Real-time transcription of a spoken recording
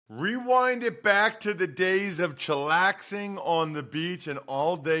Rewind it back to the days of chillaxing on the beach and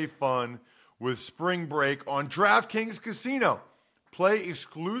all-day fun with Spring Break on DraftKings Casino. Play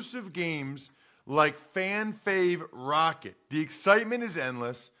exclusive games like Fan Fave Rocket. The excitement is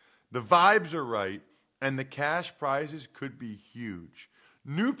endless, the vibes are right, and the cash prizes could be huge.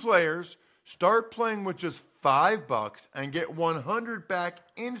 New players start playing with just $5 and get $100 back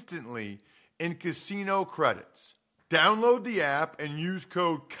instantly in casino credits. Download the app and use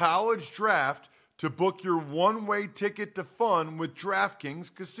code COLLEGEDRAFT to book your one-way ticket to fun with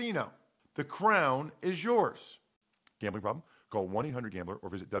DraftKings Casino. The crown is yours. Gambling problem? Call 1-800-GAMBLER or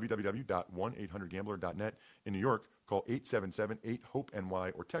visit www.1800gambler.net. In New York, call 877-8-HOPE-NY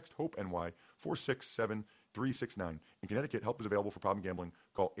or text HOPE-NY 467-369. In Connecticut, help is available for problem gambling.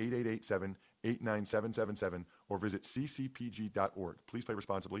 Call 888-7-897-7777 or visit ccpg.org. Please play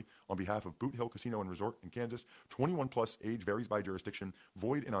responsibly. On behalf of Boot Hill Casino and Resort in Kansas, 21 plus, age varies by jurisdiction,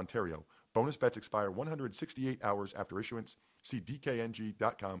 void in Ontario. Bonus bets expire 168 hours after issuance. See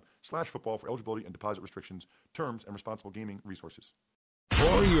dkng.com/football for eligibility and deposit restrictions, terms, and responsible gaming resources.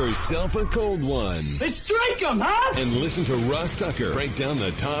 Pour yourself a cold one. Let's strike 'em, huh? And listen to Ross Tucker break down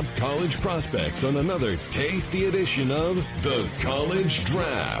the top college prospects on another tasty edition of The College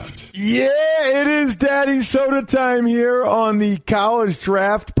Draft. Yeah, it is Daddy Soda time here on the College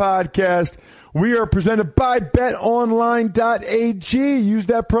Draft Podcast. We are presented by BetOnline.ag. Use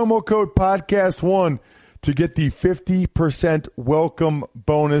that promo code podcast1 to get the 50% welcome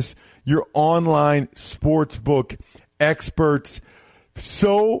bonus. Your online sportsbook experts.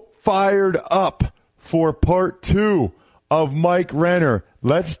 So fired up for part 2 of Mike Renner.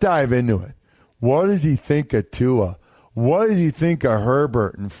 Let's dive into it. What does he think of Tua? What does he think of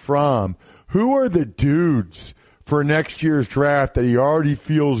Herbert and Fromm? Who are the dudes for next year's draft that he already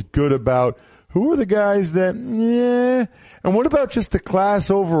feels good about? Who are the guys that, yeah? And what about just the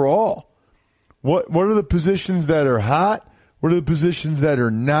class overall? What are the positions that are hot? What are the positions that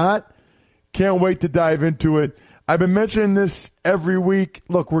are not? Can't wait to dive into it. I've been mentioning this every week.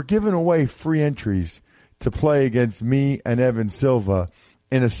 Look, we're giving away free entries to play against me and Evan Silva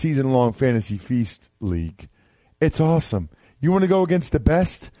in a season-long Fantasy Feast League. It's awesome. You want to go against the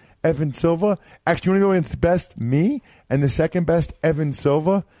best, Evan Silva? Actually, you want to go against the best, me, and the second best, Evan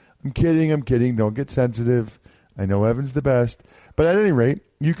Silva? I'm kidding. Don't get sensitive. I know Evan's the best. But at any rate,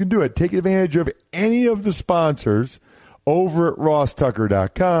 you can do it. Take advantage of any of the sponsors over at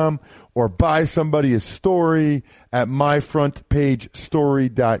RossTucker.com or buy somebody a story at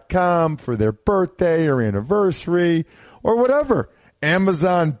MyFrontPageStory.com for their birthday or anniversary or whatever.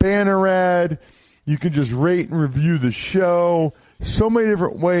 Amazon banner ad. You can just rate and review the show. So many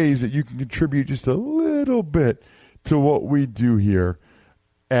different ways that you can contribute just a little bit to what we do here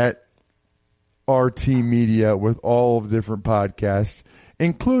at RT Media with all of the different podcasts,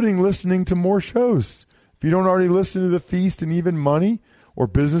 including listening to more shows. If you don't already listen to The Feast and Even Money or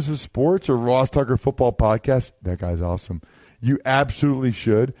Business of Sports or Ross Tucker Football Podcast, that guy's awesome. You absolutely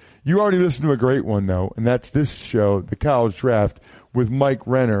should. You already listened to a great one, though, and that's this show, The College Draft, with Mike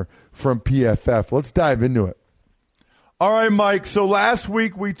Renner from PFF. Let's dive into it. All right, Mike. So last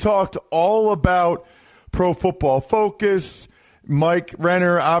week we talked all about Pro Football Focus. Mike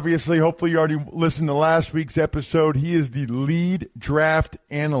Renner, obviously, hopefully you already listened to last week's episode. He is the lead draft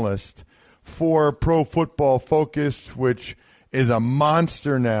analyst for Pro Football Focus, which is a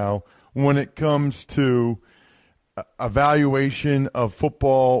monster now when it comes to evaluation of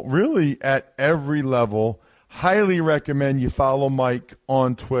football, really at every level. Highly recommend you follow Mike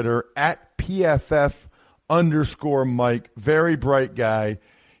on Twitter at PFF_Mike. Very bright guy.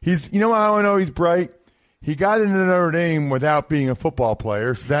 You know how I know he's bright? He got into Notre Dame without being a football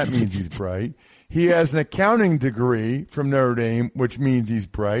player, so that means he's bright. He has an accounting degree from Notre Dame, which means he's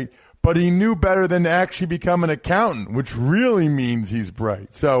bright. But he knew better than to actually become an accountant, which really means he's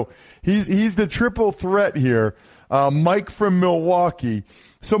bright. So he's the triple threat here. Mike from Milwaukee.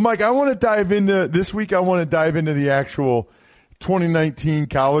 So, Mike, I want to dive into this week. I want to dive into the actual 2019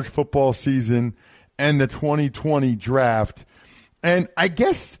 college football season and the 2020 draft. And I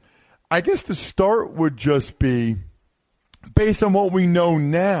guess the start would just be, based on what we know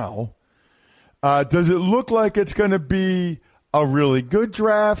now, does it look like it's going to be a really good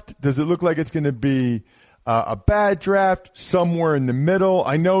draft? Does it look like it's going to be a bad draft, somewhere in the middle?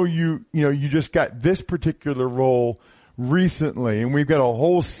 I know you just got this particular role recently, and we've got a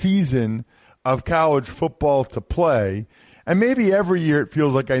whole season of college football to play. And maybe every year it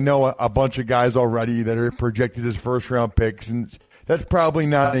feels like I know a bunch of guys already that are projected as first-round picks, and that's probably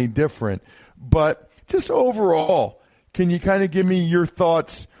not any different. But just overall, can you kind of give me your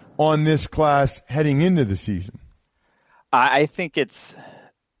thoughts on this class heading into the season? I think it's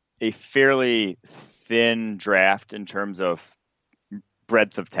a fairly thin draft in terms of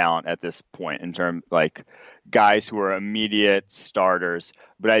breadth of talent at this point, in terms like guys who are immediate starters.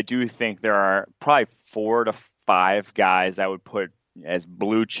 But I do think there are probably 4 to 5 guys I would put as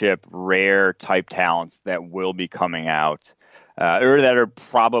blue chip, rare type talents that will be coming out, or that are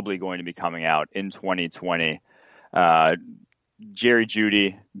probably going to be coming out in 2020. Jerry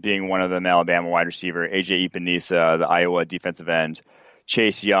Jeudy being one of them, Alabama wide receiver, AJ Epinesa, the Iowa defensive end,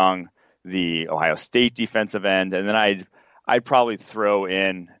 Chase Young, the Ohio State defensive end, and then I'd probably throw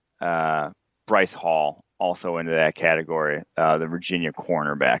in Bryce Hall also into that category. The Virginia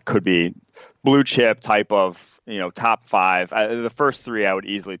cornerback could be blue chip type of, top 5. The first 3 I would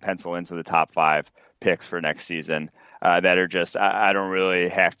easily pencil into the top 5 picks for next season. That are just, I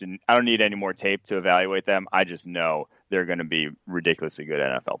don't need any more tape to evaluate them. I just know they're going to be ridiculously good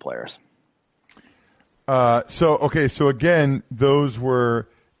NFL players. So again, those were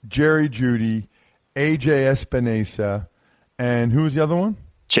Jerry Jeudy, AJ Epinesa, and who was the other one?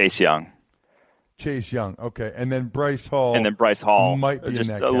 Chase Young. Okay. And then Bryce Hall. Might be just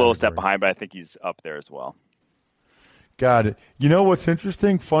a little step behind, but I think he's up there as well. Got it. You know what's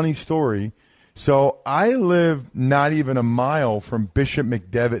interesting? Funny story. So I live not even a mile from Bishop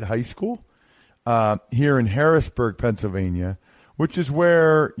McDevitt High School here in Harrisburg, Pennsylvania, which is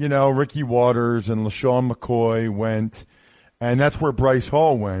where, Ricky Waters and LaShawn McCoy went, and that's where Bryce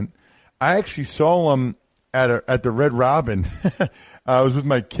Hall went. I actually saw him at the Red Robin. I was with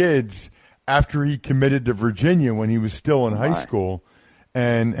my kids after he committed to Virginia when he was still in high school,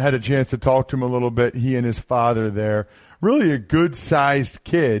 and had a chance to talk to him a little bit, he and his father there. Really a good-sized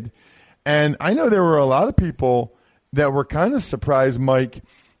kid. And I know there were a lot of people that were kind of surprised, Mike,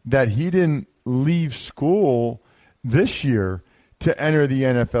 that he didn't leave school this year to enter the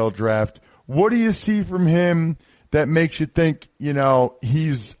NFL draft. What do you see from him that makes you think,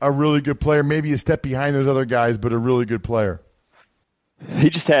 he's a really good player, maybe a step behind those other guys, but a really good player?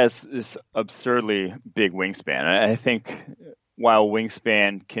 He just has this absurdly big wingspan. I think while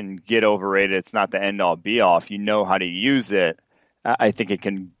wingspan can get overrated, it's not the end-all, be-all. If you know how to use it, I think it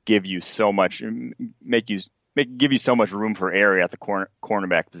can give you so much, give you so much room for area at the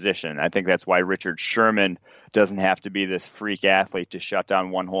cornerback position. I think that's why Richard Sherman doesn't have to be this freak athlete to shut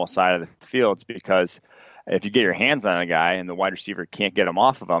down one whole side of the field. It's because if you get your hands on a guy and the wide receiver can't get him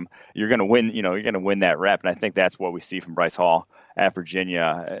off of him, you're going to win. You're going to win that rep. And I think that's what we see from Bryce Hall at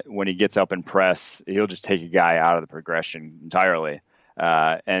Virginia. When he gets up and press, he'll just take a guy out of the progression entirely.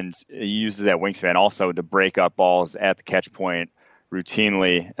 And he uses that wingspan also to break up balls at the catch point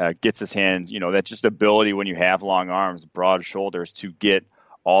routinely, gets his hand, that just ability when you have long arms, broad shoulders, to get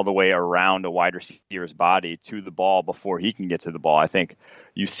all the way around a wide receiver's body to the ball before he can get to the ball. I think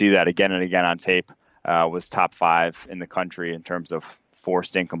you see that again and again on tape. Was top 5 in the country in terms of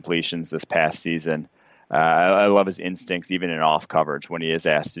forced incompletions this past season. I love his instincts, even in off coverage, when he is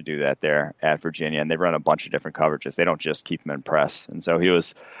asked to do that there at Virginia. And they run a bunch of different coverages. They don't just keep him in press. And so he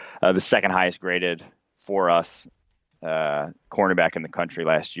was the second highest graded for us cornerback in the country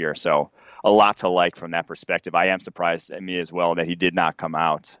last year. So a lot to like from that perspective. I am surprised at me as well that he did not come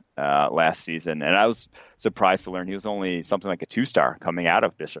out last season. And I was surprised to learn he was only something like a 2-star coming out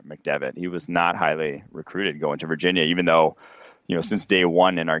of Bishop McDevitt. He was not highly recruited going to Virginia, even though, since day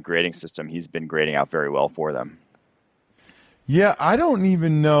one in our grading system, he's been grading out very well for them. Yeah, I don't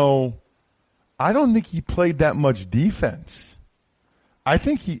even know. I don't think he played that much defense. I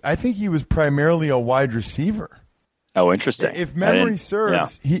think he was primarily a wide receiver. Oh, interesting. If memory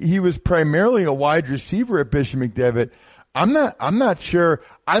serves, he was primarily a wide receiver at Bishop McDevitt. I'm not sure.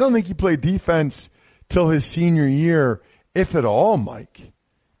 I don't think he played defense till his senior year, if at all, Mike.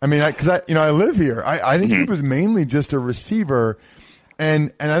 I mean, because I live here. I think he was mainly just a receiver,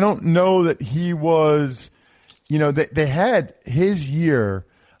 and I don't know that he was. They had his year.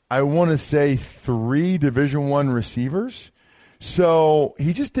 I want to say 3 Division I receivers, so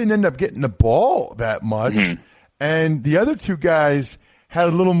he just didn't end up getting the ball that much. Mm-hmm. And the other 2 guys had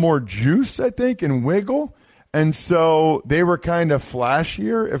a little more juice, I think, and wiggle. And so they were kind of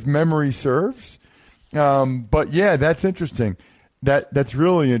flashier, if memory serves. But, yeah, that's interesting. That's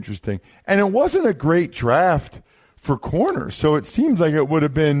really interesting. And it wasn't a great draft for corners, so it seems like it would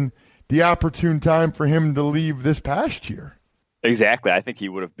have been the opportune time for him to leave this past year. Exactly. I think he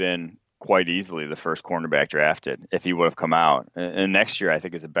would have been quite easily the first cornerback drafted if he would have come out. And next year, I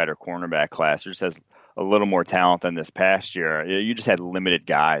think, is a better cornerback class. It just has a little more talent than this past year. You just had limited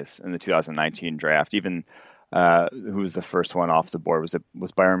guys in the 2019 draft. Even who was the first one off the board?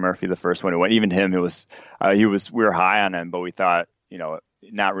 Was Byron Murphy the first one who went? Even him, we were high on him, but we thought,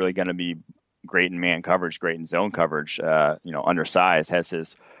 not really going to be great in man coverage, great in zone coverage, undersized, has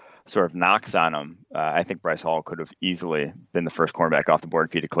his sort of knocks on him, I think Bryce Hall could have easily been the first cornerback off the board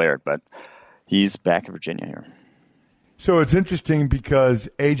if he declared, but he's back in Virginia here. So it's interesting because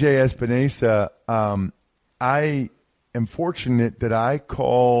AJ Espinosa, I am fortunate that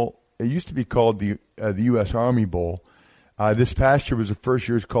it used to be called the U.S. Army Bowl. This past year was the first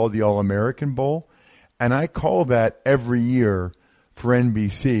year it was called the All-American Bowl, and I call that every year for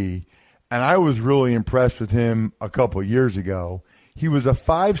NBC, and I was really impressed with him a couple years ago. He was a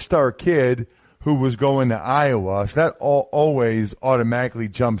 5-star kid who was going to Iowa, so that always automatically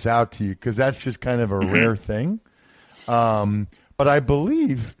jumps out to you because that's just kind of a rare thing. But I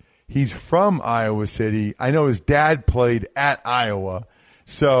believe he's from Iowa City. I know his dad played at Iowa,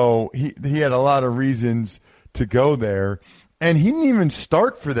 so he had a lot of reasons to go there. And he didn't even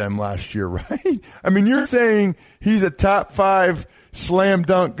start for them last year, right? I mean, you're saying he's a top 5 slam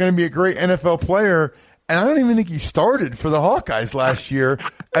dunk, going to be a great NFL player, and I don't even think he started for the Hawkeyes last year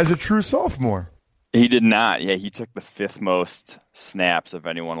as a true sophomore. He did not. Yeah, he took the 5th most snaps of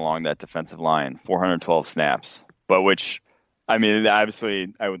anyone along that defensive line, 412 snaps. But which, I mean,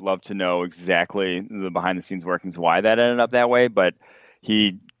 obviously I would love to know exactly the behind-the-scenes workings why that ended up that way, but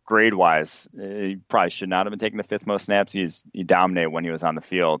he, grade-wise, he probably should not have been taking the 5th most snaps. He dominated when he was on the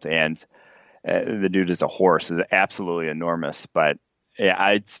field, and the dude is a horse, is absolutely enormous. But yeah,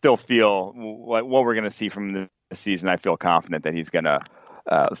 I still feel what we're going to see from the season. I feel confident that he's going to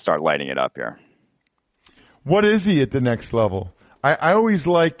start lighting it up here. What is he at the next level? I always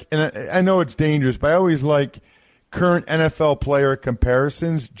like, and I know it's dangerous, but I always like current NFL player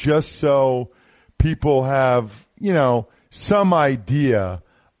comparisons just so people have, some idea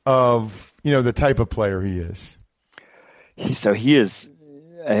of, the type of player he is. He is,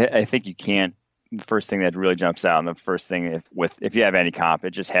 I think you can't, the first thing that really jumps out, and the first thing if you have any comp,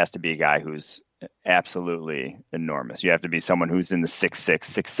 it just has to be a guy who's absolutely enormous. You have to be someone who's in the 6'6",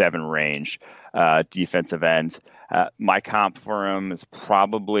 6'7" range, defensive end. My comp for him is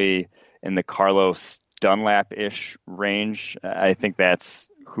probably in the Carlos Dunlap-ish range. I think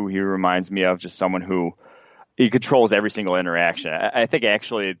that's who he reminds me of, just someone who he controls every single interaction. I think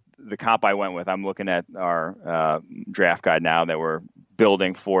actually the comp I went with, I'm looking at our draft guide now that we're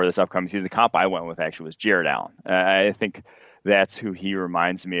building for this upcoming season. The comp I went with actually was Jared Allen. I think that's who he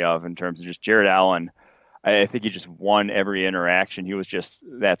reminds me of in terms of just Jared Allen. I think he just won every interaction. He was just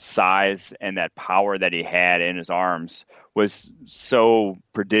that size and that power that he had in his arms was so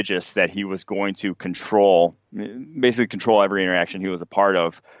prodigious that he was going to basically control every interaction he was a part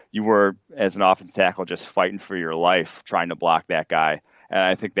of. You were, as an offensive tackle, just fighting for your life trying to block that guy. And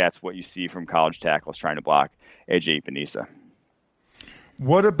I think that's what you see from college tackles trying to block AJ Epenesa.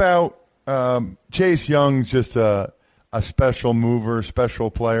 What about Chase Young's just a special mover, special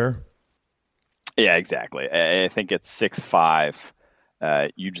player? Yeah, exactly. I think at 6'5",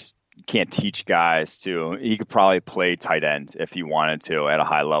 you can't teach guys to. He could probably play tight end if he wanted to at a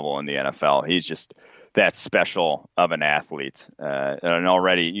high level in the NFL. He's just that special of an athlete. And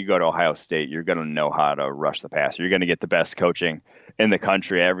already, you go to Ohio State, you're going to know how to rush the passer. You're going to get the best coaching in the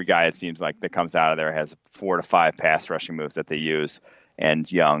country. Every guy, it seems like, that comes out of there has 4 to 5 pass rushing moves that they use. And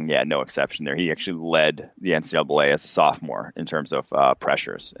Young, no exception there. He actually led the NCAA as a sophomore in terms of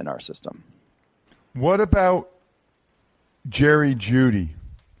pressures in our system. What about Jerry Jeudy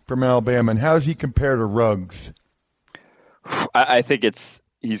from Alabama, and how does he compare to Ruggs? I think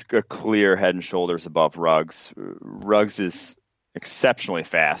he's a clear head and shoulders above Ruggs. Ruggs is exceptionally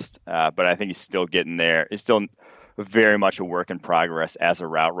fast, but I think he's still getting there. He's still very much a work in progress as a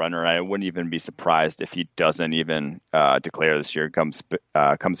route runner. I wouldn't even be surprised if he doesn't even declare this year, comes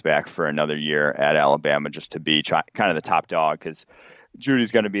back for another year at Alabama just to be kind of the top dog, because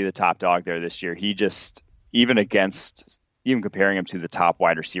Judy's going to be the top dog there this year. He just, even comparing him to the top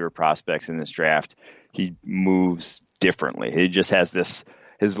wide receiver prospects in this draft, he moves differently. He just has this,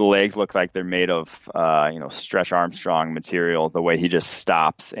 his legs look like they're made of, Stretch Armstrong material, the way he just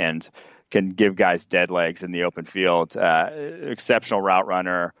stops and can give guys dead legs in the open field. Exceptional route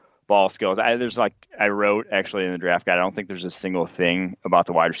runner, ball skills. I wrote actually in the draft guide, I don't think there's a single thing about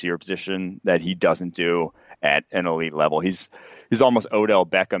the wide receiver position that he doesn't do at an elite level. He's almost Odell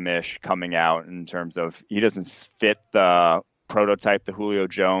Beckham-ish coming out in terms of he doesn't fit the prototype, the Julio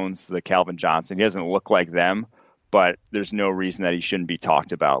Jones, the Calvin Johnson. He doesn't look like them, but there's no reason that he shouldn't be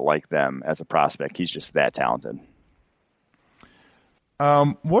talked about like them as a prospect. He's just that talented.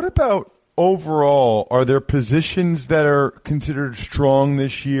 What about overall? Are there positions that are considered strong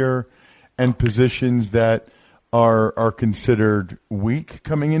this year and positions that are considered weak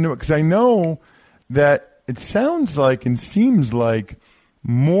coming into it? Because I know that it sounds like and seems like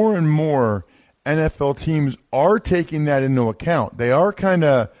more and more NFL teams are taking that into account. They are kind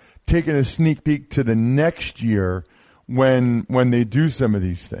of taking a sneak peek to the next year when they do some of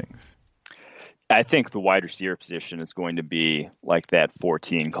these things? I think the wide receiver position is going to be like that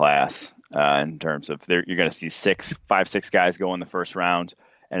 14 class in terms of you're going to see 5, 6 guys go in the first round.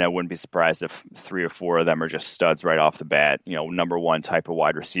 And I wouldn't be surprised if 3 or 4 of them are just studs right off the bat, number one type of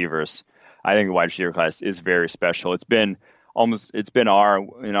wide receivers. I think the wide receiver class is very special. It's been in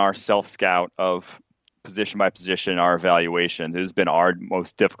our self-scout of position by position, our evaluations. It has been our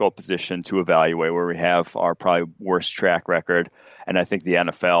most difficult position to evaluate, where we have our probably worst track record. And I think the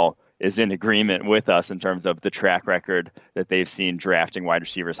NFL is in agreement with us in terms of the track record that they've seen drafting wide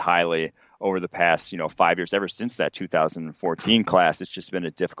receivers highly over the past, 5 years. Ever since that 2014 class, it's just been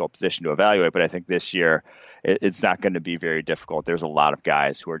a difficult position to evaluate. But I think this year it's not going to be very difficult. There's a lot of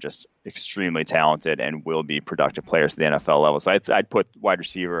guys who are just extremely talented and will be productive players at the NFL level. So I'd put wide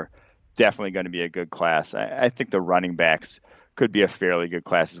receiver definitely going to be a good class. I think the running backs could be a fairly good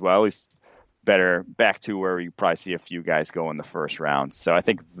class as well, at least better, back to where you probably see a few guys go in the first round. So I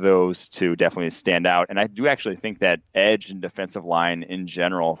think those two definitely stand out. And I do actually think that edge and defensive line in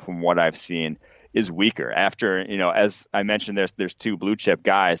general, from what I've seen, is weaker. After, as I mentioned, there's 2 blue chip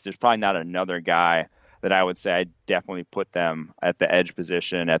guys. There's probably not another guy that I would say I definitely put them at the edge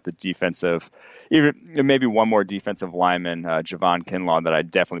position, at the defensive, even maybe one more defensive lineman, Javon Kinlaw, that I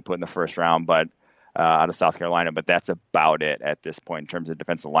definitely put in the first round, but out of South Carolina. But that's about it at this point in terms of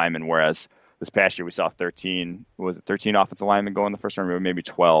defensive linemen. Whereas this past year we saw 13 offensive linemen go in the first round, or maybe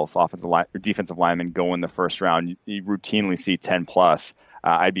 12 defensive linemen go in the first round. You routinely see 10 plus.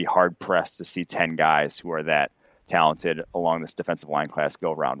 I'd be hard pressed to see 10 guys who are that talented along this defensive line class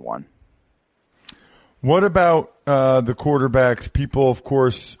go round 1. What about the quarterbacks? People, of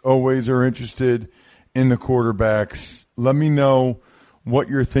course, always are interested in the quarterbacks. Let me know what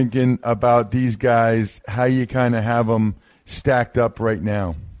you're thinking about these guys, how you kind of have them stacked up right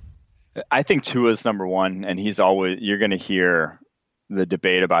now. I think Tua is number one, and you're going to hear the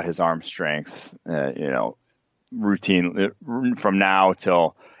debate about his arm strength, routine from now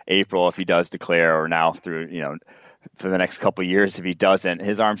till April if he does declare, or now through, for the next couple of years if he doesn't.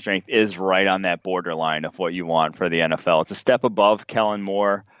 His arm strength is right on that borderline of what you want for the NFL. It's a step above Kellen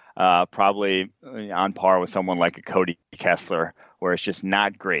Moore, probably on par with someone like a Cody Kessler, where it's just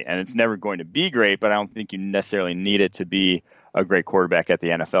not great. And it's never going to be great, but I don't think you necessarily need it to be a great quarterback at the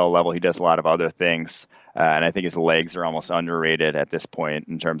NFL level. He does a lot of other things, and I think his legs are almost underrated at this point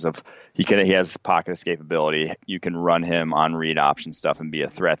in terms of he has pocket escapability. You can run him on read option stuff and be a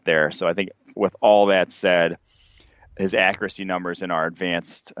threat there. So I think with all that said, his accuracy numbers in our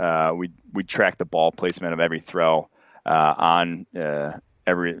advanced, we track the ball placement of every throw on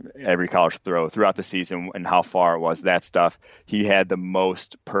every college throw throughout the season and how far it was, that stuff. He had the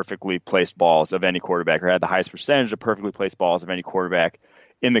most perfectly placed balls of any quarterback, or had the highest percentage of perfectly placed balls of any quarterback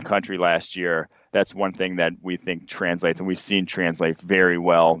in the country last year. That's one thing that we think translates, and we've seen translate very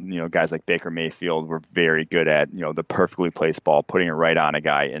well. Guys like Baker Mayfield were very good at, the perfectly placed ball, putting it right on a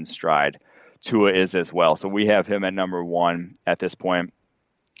guy in stride. Tua is as well. So we have him at number 1 at this point.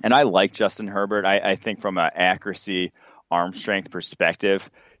 And I like Justin Herbert. I think from an accuracy, arm strength perspective,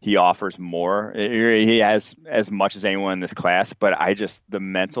 he offers more. He has as much as anyone in this class, but the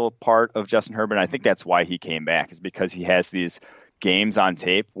mental part of Justin Herbert, I think that's why he came back, is because he has these games on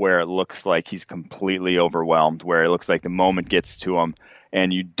tape where it looks like he's completely overwhelmed, where it looks like the moment gets to him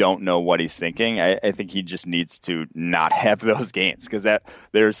and you don't know what he's thinking. I think he just needs to not have those games, because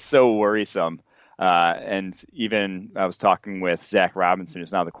they're so worrisome. And even I was talking with Zach Robinson,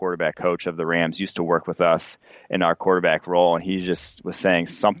 who's now the quarterback coach of the Rams, used to work with us in our quarterback role. And he just was saying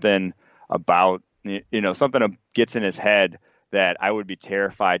something about, something gets in his head that I would be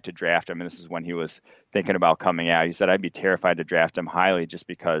terrified to draft him. And this is when he was thinking about coming out. He said, I'd be terrified to draft him highly just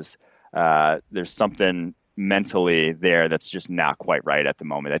because there's something mentally there that's just not quite right at the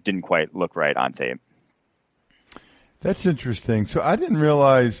moment. That didn't quite look right on tape. That's interesting. So I didn't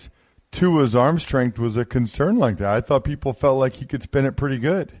realize Tua's arm strength was a concern like that. I thought people felt like he could spin it pretty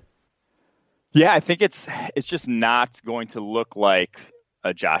good. Yeah, I think it's just not going to look like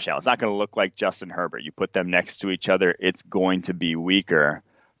a Josh Allen. It's not going to look like Justin Herbert. You put them next to each other, it's going to be weaker.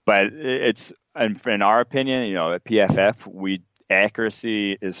 But it's, in our opinion, at PFF,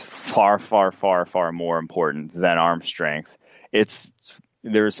 accuracy is far, far, far, far more important than arm strength.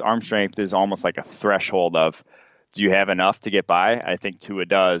 Arm strength is almost like a threshold of, do you have enough to get by? I think Tua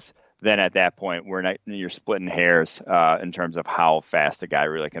does. Then at that point, you're splitting hairs in terms of how fast a guy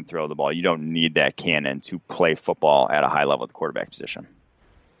really can throw the ball. You don't need that cannon to play football at a high level at the quarterback position.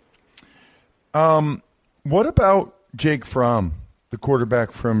 What about Jake Fromm, the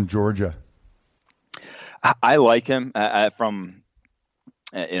quarterback from Georgia? I like him from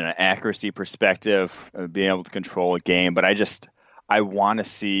in an accuracy perspective, being able to control a game. But I want to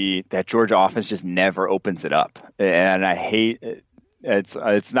see that Georgia offense just never opens it up, and I hate it. It's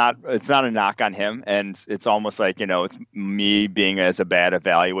not a knock on him, and it's almost like, it's me being as a bad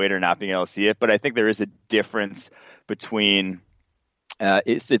evaluator, not being able to see it. But I think there is a difference between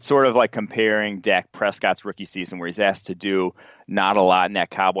it's sort of like comparing Dak Prescott's rookie season, where he's asked to do not a lot in that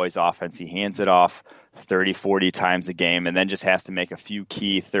Cowboys offense. He hands it off 30, 40 times a game, and then just has to make a few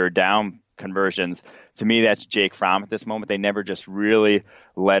key third down conversions. To me, that's Jake Fromm at this moment. They never just really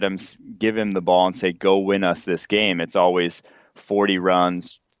let him give him the ball and say, go win us this game. It's always 40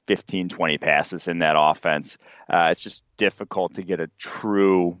 runs, 15, 20 passes in that offense. It's just difficult to get a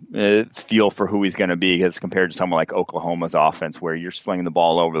true feel for who he's going to be, as compared to someone like Oklahoma's offense, where you're slinging the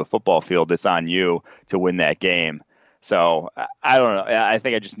ball over the football field. It's on you to win that game. So I don't know. I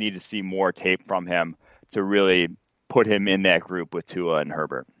think I just need to see more tape from him to really put him in that group with Tua and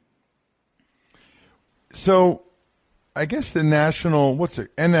Herbert. So I guess the national,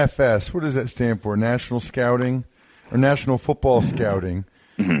 NFS, what does that stand for? National Scouting or National Football Scouting.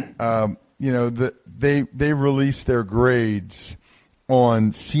 They released their grades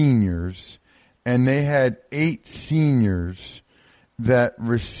on seniors, and they had 8 seniors that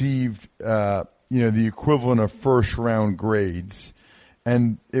received, the equivalent of first-round grades.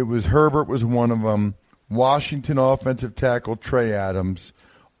 And it was Herbert was one of them, Washington offensive tackle Trey Adams,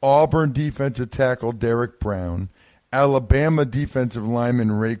 Auburn defensive tackle Derek Brown, Alabama defensive lineman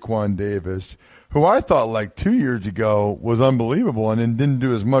Raekwon Davis, who I thought like 2 years ago was unbelievable and then didn't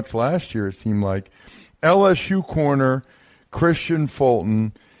do as much last year, it seemed like. LSU corner Christian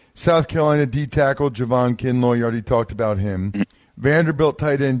Fulton, South Carolina D tackle Javon Kinlaw, you already talked about him. Vanderbilt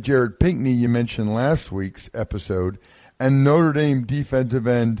tight end Jared Pinkney, you mentioned last week's episode, and Notre Dame defensive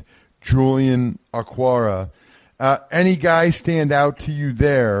end Julian Aquara. Any guys stand out to you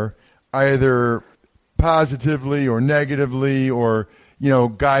there, either positively or negatively, or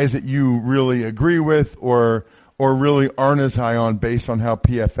guys that you really agree with or really aren't as high on based on how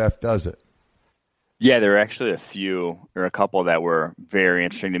PFF does it? Yeah, there are actually a couple that were very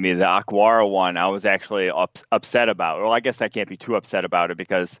interesting to me. The Aquara one, I was actually upset about. Well, I guess I can't be too upset about it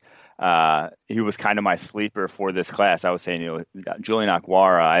because he was kind of my sleeper for this class. I was saying, Julian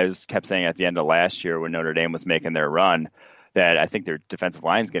Aquara, I kept saying at the end of last year when Notre Dame was making their run that I think their defensive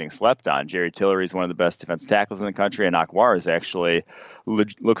line is getting slept on. Jerry Tillery is one of the best defensive tackles in the country, and Aquara is actually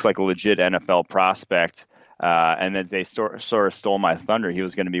looks like a legit NFL prospect. And then they sort of stole my thunder. He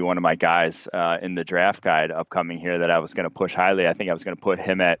was going to be one of my guys in the draft guide upcoming here that I was going to push highly. I think I was going to put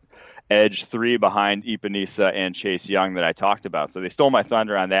him at edge 3 behind Ipanisa and Chase Young that I talked about. So they stole my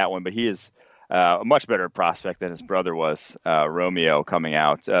thunder on that one, but he is a much better prospect than his brother was, Romeo, coming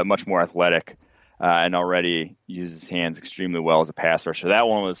out, much more athletic and already uses his hands extremely well as a pass rusher. That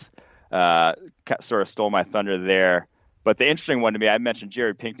one was sort of stole my thunder there. But the interesting one to me, I mentioned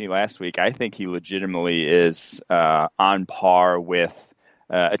Jared Pinkney last week. I think he legitimately is on par with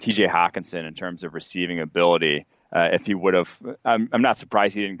a TJ Hawkinson in terms of receiving ability. If he would have, I'm not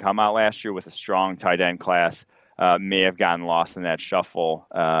surprised he didn't come out last year with a strong tight end class. May have gotten lost in that shuffle.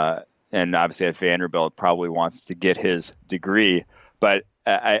 And obviously at Vanderbilt probably wants to get his degree. But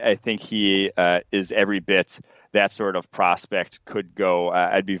I think he is every bit that sort of prospect could go.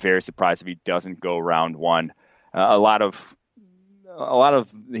 I'd be very surprised if he doesn't go round 1. A lot of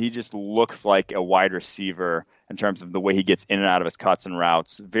he just looks like a wide receiver in terms of the way he gets in and out of his cuts and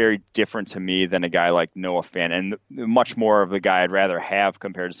routes. Very different to me than a guy like Noah Fant, and much more of the guy I'd rather have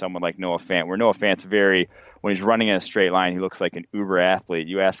compared to someone like Noah Fant, where Noah Fant's when he's running in a straight line, he looks like an uber athlete.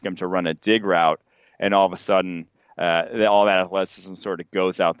 You ask him to run a dig route, and all of a sudden all that athleticism sort of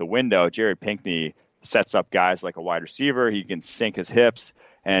goes out the window. Jared Pinkney sets up guys like a wide receiver. He can sink his hips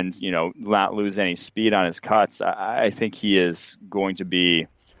and not lose any speed on his cuts. I think he is going to be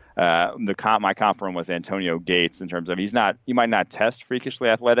my comp for him was Antonio Gates in terms of he might not test freakishly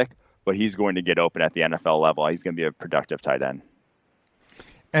athletic, but he's going to get open at the NFL level. He's going to be a productive tight end.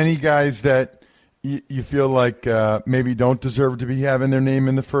 Any guys that you feel like maybe don't deserve to be having their name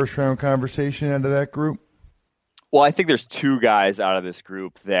in the first round conversation out of that group? Well, I think there's 2 guys out of this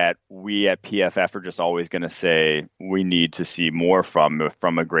group that we at PFF are just always going to say we need to see more from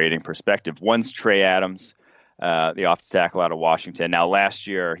a grading perspective. One's Trey Adams, the offensive tackle out of Washington. Now, last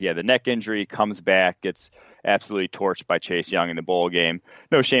year he had the neck injury, comes back, gets absolutely torched by Chase Young in the bowl game.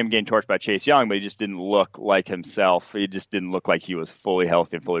 No shame getting torched by Chase Young, but he just didn't look like himself. He just didn't look like he was fully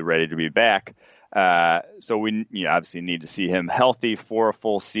healthy and fully ready to be back. So we obviously need to see him healthy for a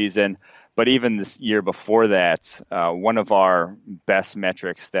full season. But even this year before that, one of our best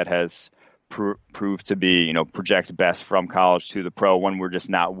metrics that has prove to be, project best from college to the pro, one we're just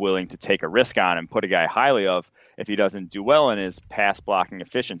not willing to take a risk on and put a guy highly of if he doesn't do well in his pass blocking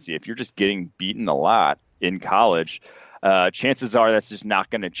efficiency. If you're just getting beaten a lot in college, chances are that's just not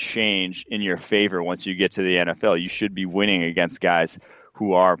going to change in your favor once you get to the NFL. You should be winning against guys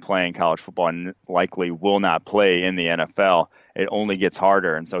who are playing college football and likely will not play in the NFL. It only gets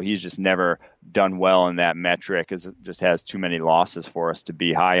harder. And so he's just never done well in that metric, as it just has too many losses for us to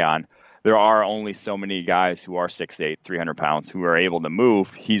be high on. There are only so many guys who are 6'8", 300 pounds who are able to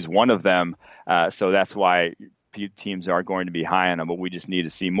move. He's one of them. So that's why teams are going to be high on him, but we just need to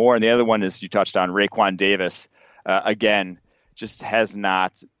see more. And the other one is, you touched on Raekwon Davis. Again, just has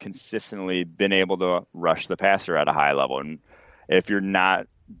not consistently been able to rush the passer at a high level. And if you're not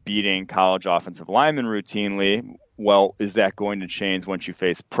beating college offensive linemen routinely, well, is that going to change once you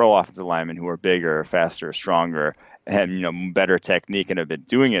face pro offensive linemen who are bigger, faster, stronger, and better technique and have been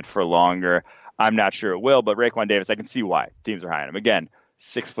doing it for longer? I'm not sure it will, but Raekwon Davis, I can see why teams are high on him. Again,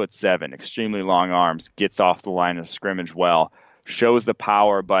 6'7", extremely long arms, gets off the line of scrimmage well, shows the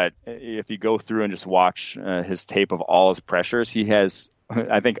power. But if you go through and just watch his tape of all his pressures, he has,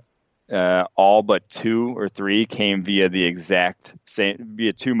 I think, all but 2 or 3 came via the exact same,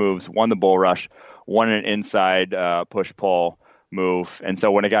 via 2 moves, one the bull rush, one an inside push-pull move. And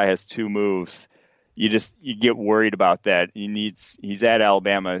so when a guy has 2 moves, you get worried about that. He's at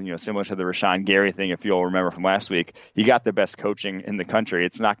Alabama, similar to the Rashawn Gary thing, if you'll remember from last week. He got the best coaching in the country.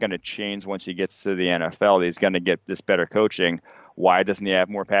 It's not going to change once he gets to the NFL. He's going to get this better coaching. Why doesn't he have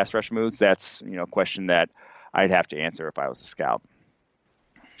more pass rush moves? That's a question that I'd have to answer if I was a scout.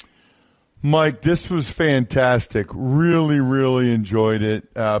 Mike, this was fantastic. Really, really enjoyed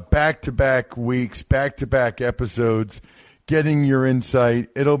it. Back-to-back weeks, back-to-back episodes, getting your insight.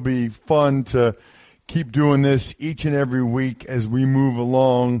 It'll be fun to keep doing this each and every week as we move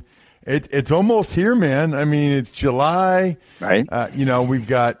along. It's almost here, man. I mean, it's July. Right. We've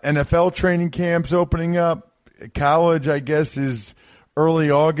got NFL training camps opening up. College, I guess, is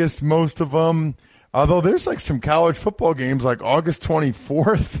early August, most of them. Although there's like some college football games like August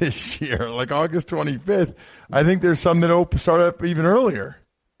 24th this year, like August 25th. I think there's some that start up even earlier.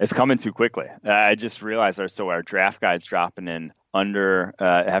 It's coming too quickly. I just realized our draft guide's dropping in under,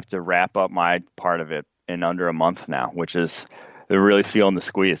 I have to wrap up my part of it in under a month now, which is, they're really feeling the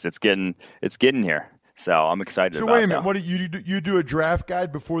squeeze. It's getting here. So I'm excited about it. So wait a minute, what do you do a draft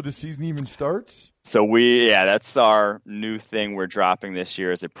guide before the season even starts? So that's our new thing we're dropping this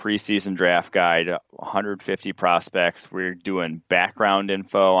year is a preseason draft guide, 150 prospects. We're doing background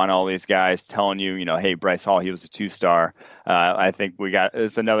info on all these guys, telling you, hey, Bryce Hall, he was a 2-star. I think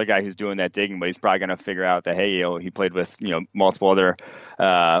it's another guy who's doing that digging, but he's probably going to figure out that, hey, he played with, multiple other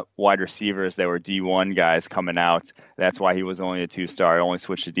wide receivers that were D1 guys coming out. That's why he was only a 2-star, only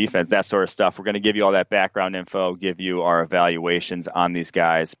switched to defense, that sort of stuff. We're going to give you all that background info, give you our evaluations on these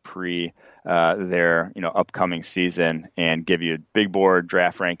guys their upcoming season, and give you big board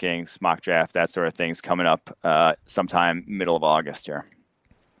draft rankings, mock draft, that sort of things coming up sometime middle of August here.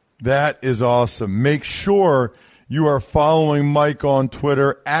 That is awesome. Make sure you are following Mike on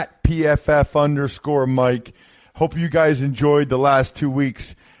Twitter at PFF_Mike. Hope you guys enjoyed the last 2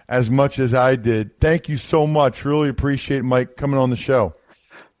 weeks as much as I did. Thank you so much. Really appreciate Mike coming on the show.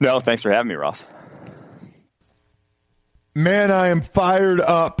 No, thanks for having me, Ross. Man, I am fired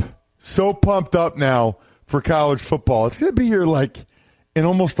up. So pumped up now for college football. It's going to be here like in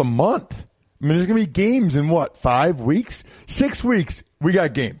almost a month. I mean, there's going to be games in 5 weeks? 6 weeks. We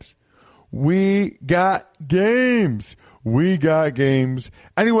got games. We got games.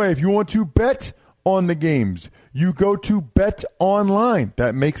 Anyway, if you want to bet on the games, you go to Bet Online.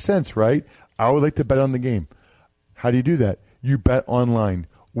 That makes sense, right? I would like to bet on the game. How do you do that? You bet online.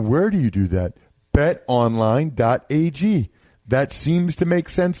 Where do you do that? BetOnline.ag. That seems to make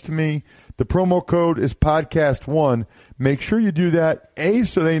sense to me. The promo code is podcast1. Make sure you do that, A,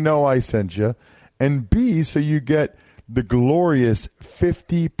 so they know I sent you, and B, so you get the glorious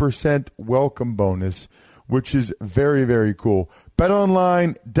 50% welcome bonus, which is very, very cool.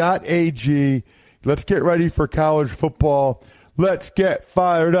 BetOnline.ag. Let's get ready for college football. Let's get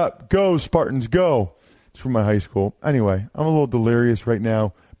fired up. Go, Spartans, go. It's from my high school. Anyway, I'm a little delirious right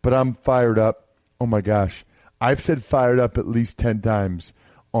now, but I'm fired up. Oh, my gosh. I've said fired up at least 10 times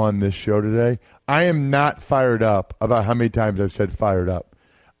on this show today. I am not fired up about how many times I've said fired up.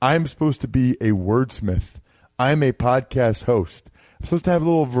 I'm supposed to be a wordsmith. I'm a podcast host. I'm supposed to have a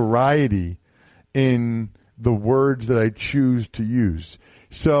little variety in the words that I choose to use.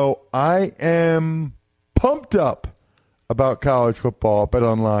 So I am pumped up about college football.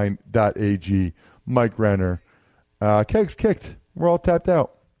 BetOnline.ag. Mike Renner. Kegs kicked. We're all tapped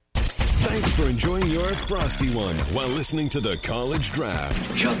out. Thanks Thanks for enjoying your Frosty one while listening to the College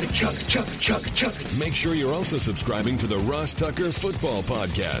Draft. Chug, chug, chug, chug, chug. Make sure you're also subscribing to the Ross Tucker Football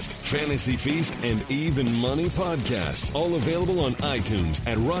Podcast, Fantasy Feast, and Even Money Podcasts, all available on iTunes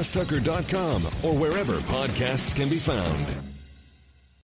at rosstucker.com or wherever podcasts can be found.